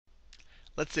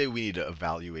let's say we need to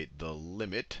evaluate the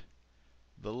limit.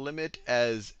 The limit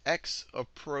as x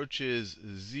approaches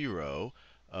 0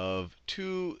 of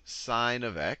 2 sine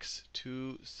of x,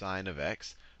 2 sine of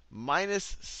x,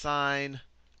 minus sine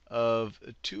of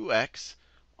 2x,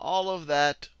 all of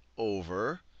that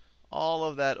over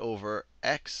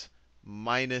x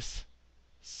minus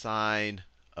sine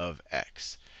of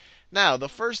x. Now, the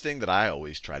first thing that I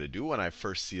always try to do when I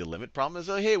first see a limit problem is,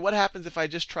 hey, what happens if I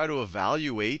just try to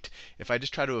evaluate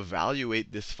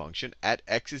this function at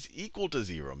x is equal to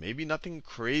 0? Maybe nothing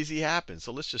crazy happens.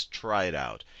 So let's just try it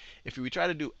out. If we try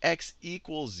to do x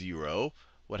equals 0,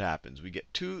 what happens? We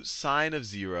get 2 sine of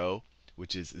 0,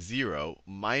 which is 0,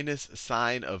 minus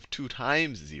sine of 2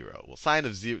 times 0. Well, sine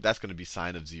of 0, that's going to be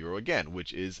sine of 0 again,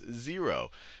 which is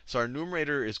 0. So our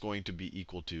numerator is going to be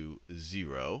equal to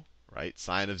 0. Right?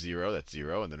 Sine of 0, that's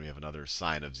 0. And then we have another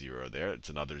sine of 0 there. It's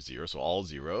another 0, so all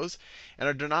zeros. And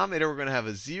our denominator, we're going to have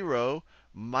a 0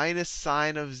 minus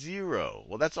sine of 0.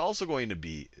 Well, that's also going to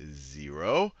be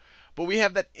 0. But we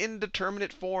have that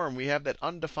indeterminate form. We have that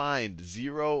undefined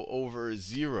 0 over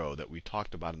 0 that we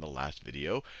talked about in the last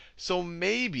video. So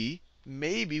maybe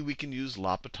we can use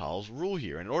L'Hopital's rule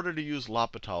here. In order to use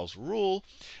L'Hopital's rule,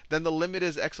 then the limit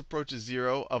as x approaches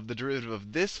 0 of the derivative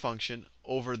of this function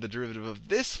over the derivative of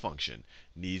this function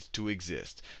needs to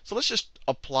exist. So let's just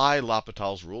apply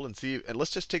L'Hopital's rule and see, and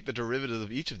let's just take the derivative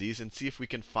of each of these and see if we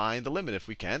can find the limit. If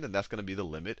we can, then that's going to be the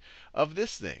limit of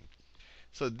this thing.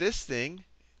 So this thing,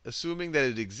 assuming that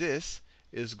it exists,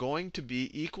 is going to be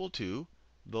equal to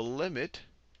the limit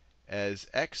as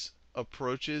x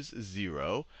approaches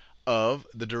 0 of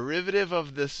the derivative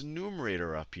of this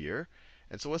numerator up here.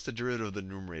 And so what's the derivative of the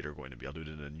numerator going to be? I'll do it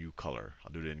in a new color.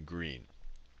 I'll do it in green.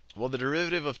 Well, the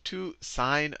derivative of 2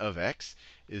 sine of x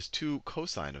is 2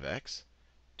 cosine of x.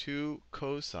 2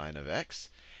 cosine of x.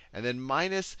 And then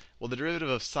minus, well, the derivative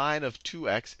of sine of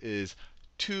 2x is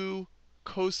 2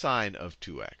 cosine of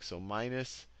 2x. So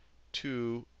minus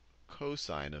 2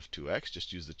 cosine of 2x.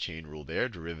 Just use the chain rule there.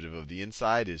 Derivative of the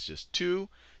inside is just 2.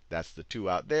 That's the 2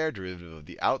 out there. Derivative of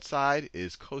the outside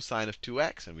is cosine of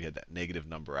 2x. And we had that negative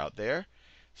number out there.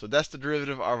 So that's the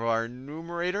derivative of our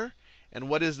numerator. And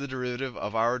what is the derivative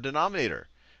of our denominator?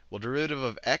 Well, derivative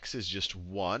of x is just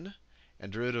 1.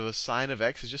 And derivative of sine of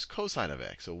x is just cosine of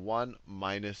x. So 1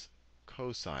 minus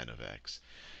cosine of x.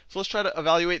 So let's try to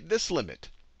evaluate this limit.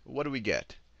 What do we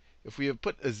get? If we have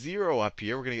put a 0 up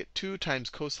here, we're going to get 2 times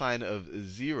cosine of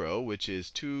 0, which is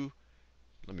 2.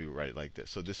 Let me write it like this.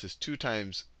 So this is 2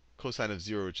 times cosine of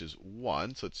 0, which is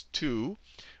 1. So it's 2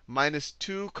 minus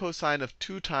 2 cosine of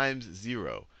 2 times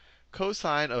 0.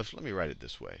 Cosine of, let me write it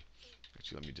this way.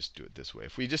 Actually, let me just do it this way.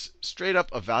 If we just straight up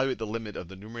evaluate the limit of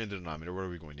the numerator and the denominator, what are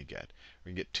we going to get?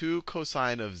 We're going to get 2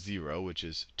 cosine of 0, which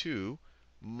is 2,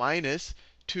 minus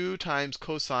 2 times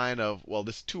cosine of, well,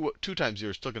 this 2 times 0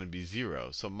 is still going to be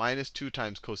 0. So minus 2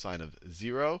 times cosine of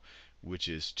 0, which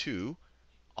is 2.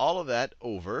 All of that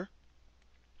over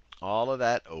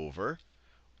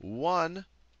 1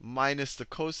 minus the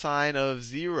cosine of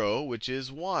 0, which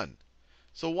is 1.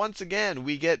 So once again,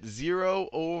 we get 0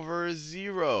 over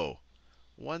 0.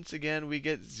 Once again, we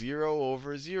get 0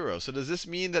 over 0. So does this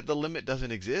mean that the limit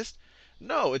doesn't exist?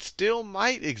 No, it still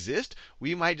might exist.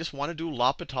 We might just want to do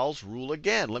L'Hopital's rule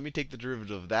again. Let me take the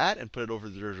derivative of that and put it over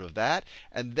the derivative of that,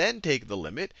 and then take the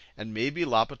limit. And maybe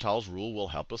L'Hopital's rule will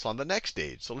help us on the next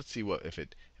stage. So let's see what if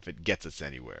it gets us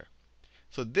anywhere.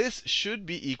 So this should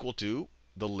be equal to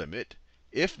the limit.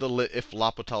 If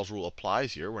L'Hopital's rule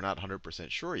applies here, we're not 100%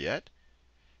 sure yet.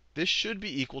 This should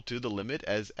be equal to the limit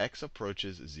as x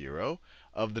approaches 0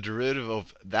 of the derivative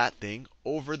of that thing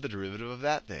over the derivative of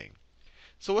that thing.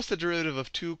 So what's the derivative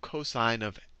of 2 cosine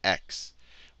of x?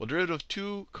 Well, derivative of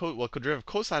derivative of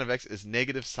cosine of x is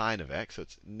negative sine of x. So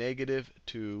it's negative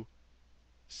 2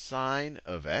 sine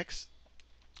of x.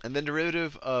 And then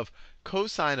derivative of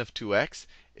cosine of 2x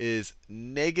is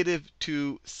negative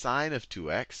 2 sine of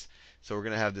 2x. So we're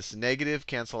going to have this negative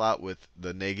cancel out with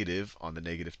the negative on the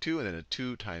negative 2, and then a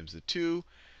 2 times the 2.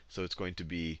 So it's going to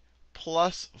be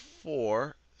plus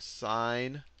 4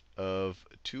 sine of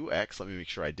 2x. Let me make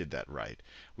sure I did that right.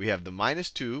 We have the minus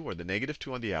 2, or the negative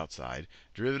 2 on the outside.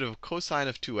 Derivative of cosine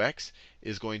of 2x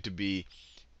is going to be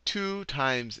 2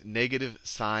 times negative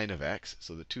sine of x.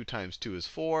 So the 2 times 2 is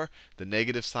 4. The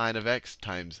negative sine of x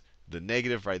times the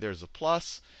negative right there is a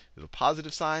plus. There's a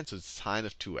positive sign, so it's sine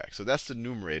of 2x. So that's the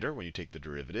numerator when you take the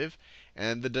derivative.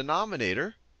 And the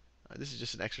denominator, this is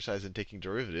just an exercise in taking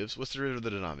derivatives. What's the derivative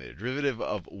of the denominator? Derivative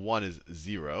of 1 is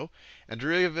 0. And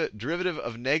derivative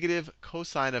of negative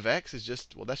cosine of x is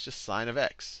just, well, that's just sine of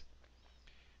x.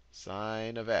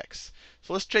 Sine of x.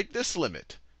 So let's take this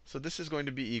limit. So this is going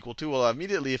to be equal to, well,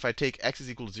 immediately if I take x is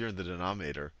equal to 0 in the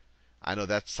denominator, I know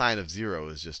that sine of 0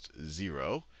 is just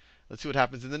 0. Let's see what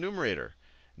happens in the numerator.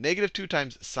 Negative 2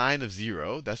 times sine of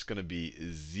 0, that's going to be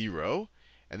 0.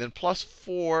 And then plus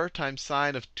 4 times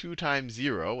sine of 2 times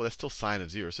 0, well, that's still sine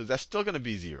of 0. So that's still going to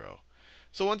be 0.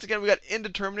 So once again, we got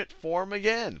indeterminate form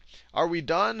again. Are we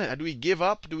done? Do we give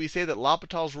up? Do we say that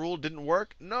L'Hopital's rule didn't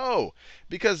work? No,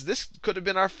 because this could have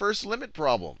been our first limit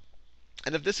problem.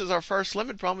 And if this is our first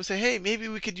limit problem, we say, hey, maybe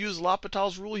we could use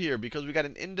L'Hopital's rule here because we got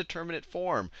an indeterminate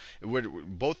form where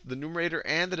both the numerator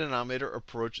and the denominator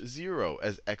approach 0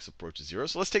 as x approaches 0.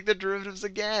 So let's take the derivatives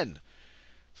again.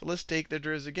 So let's take the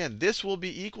derivatives again. This will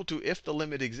be equal to, if the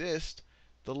limit exists,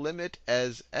 the limit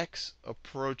as x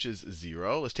approaches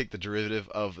 0. Let's take the derivative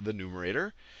of the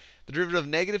numerator. The derivative of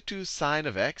negative 2 sine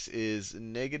of x is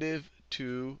negative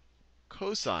 2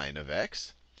 cosine of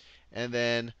x. And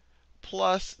then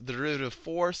plus the derivative of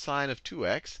 4 sine of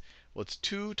 2x. Well, it's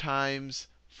 2 times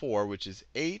 4, which is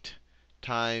 8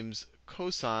 times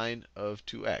cosine of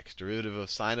 2x. Derivative of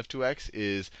sine of 2x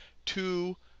is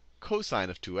 2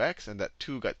 cosine of 2x. And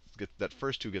that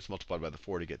first 2 gets multiplied by the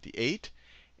 4 to get the 8.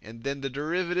 And then the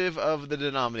derivative of the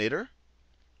denominator,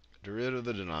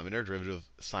 derivative of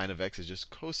sine of x is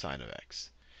just cosine of x.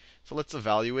 So let's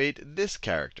evaluate this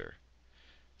character.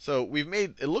 So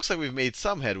it looks like we've made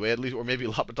some headway, at least, or maybe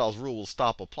L'Hopital's rule will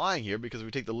stop applying here because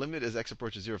we take the limit as x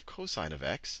approaches 0 of cosine of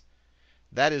x.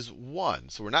 That is 1.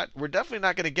 So we're definitely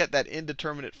not going to get that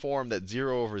indeterminate form, that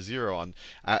 0 over 0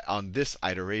 on this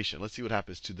iteration. Let's see what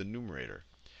happens to the numerator.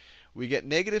 We get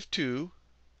negative 2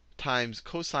 times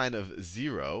cosine of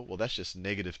 0. Well, that's just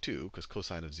negative 2 because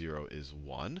cosine of 0 is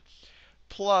 1.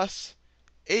 Plus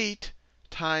 8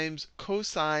 times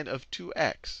cosine of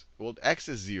 2x. Well, x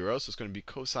is 0, so it's going to be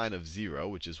cosine of 0,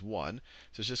 which is 1.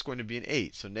 So it's just going to be an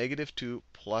 8. So negative 2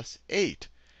 plus 8.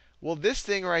 Well, this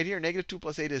thing right here, negative 2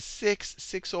 plus 8 is 6.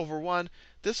 6 over 1.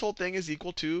 This whole thing is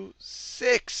equal to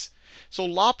 6. So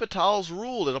L'Hopital's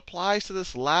rule, it applies to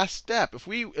this last step.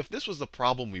 If this was the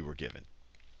problem we were given,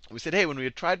 we said, hey, when we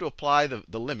tried to apply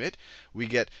the limit, we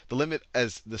get the limit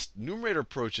as this numerator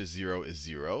approaches 0 is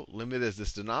 0. Limit as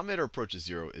this denominator approaches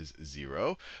 0 is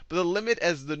 0. But the limit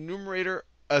as the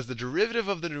derivative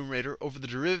of the numerator over the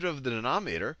derivative of the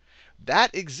denominator,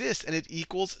 that exists and it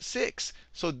equals 6.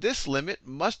 So this limit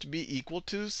must be equal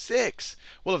to 6.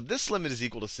 Well, if this limit is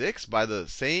equal to 6, by the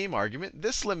same argument,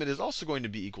 this limit is also going to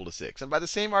be equal to 6. And by the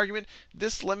same argument,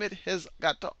 this limit has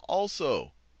got to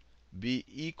also be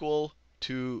equal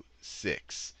to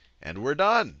 6. And we're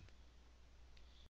done.